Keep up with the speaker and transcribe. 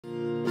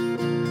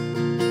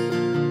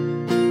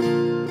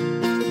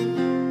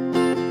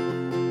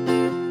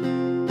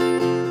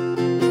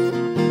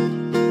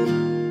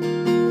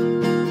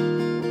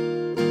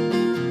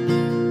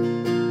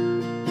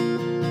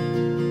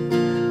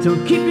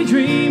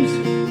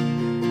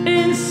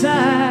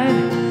riverside,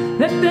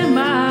 let them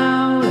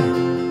out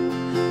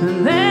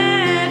and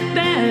let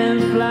them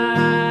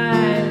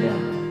fly,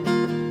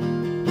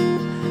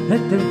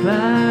 let them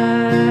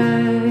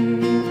fly.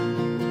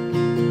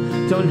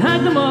 Don't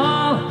hide them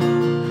all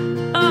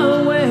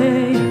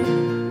away,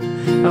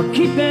 I'll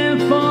keep them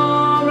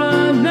for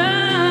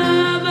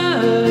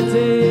another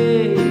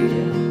day,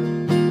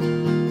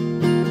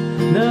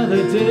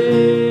 another day.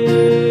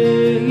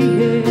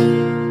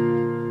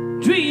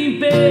 Dream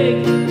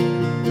big,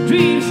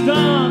 dream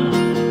strong,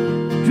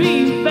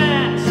 dream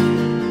fast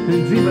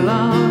and dream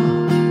along.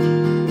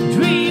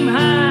 Dream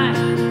high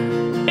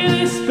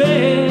in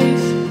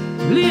space,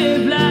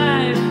 live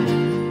life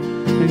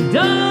and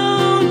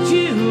don't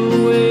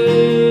you wait.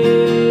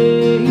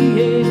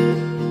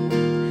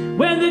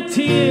 When the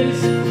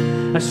tears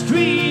are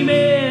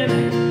streaming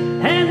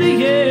and the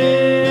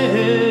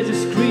years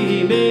are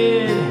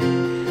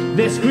screaming,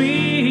 they're screaming.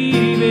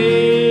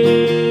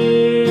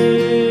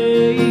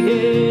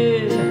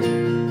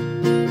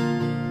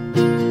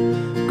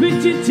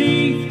 Grit your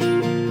teeth,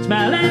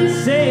 smile and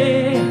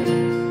say,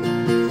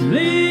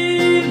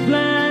 live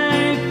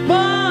life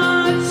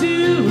for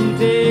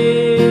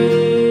today,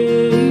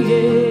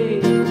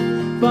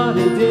 for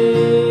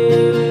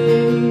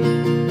today.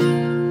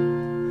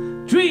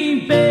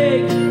 Dream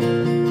big,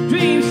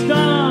 dream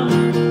strong,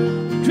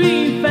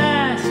 dream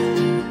fast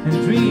and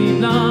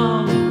dream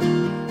long.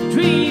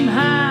 Dream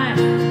high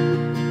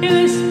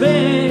in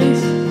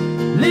space,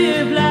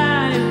 live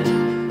life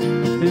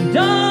and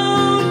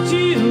don't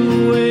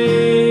you wait.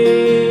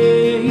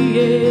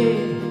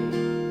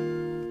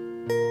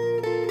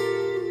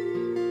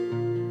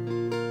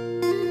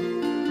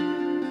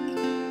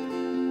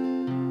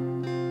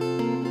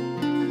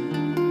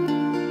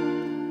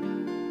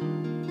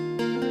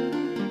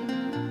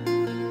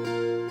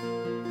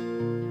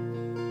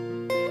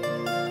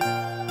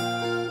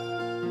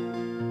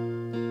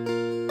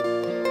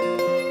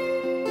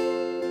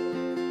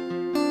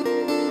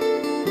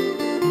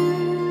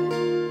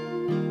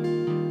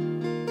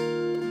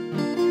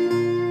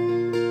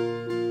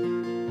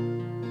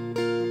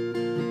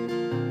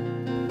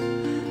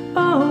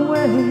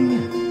 Away,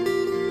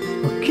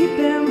 I'll keep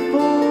them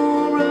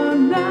for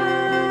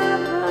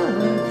another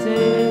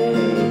day,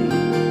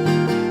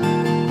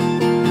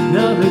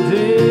 another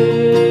day.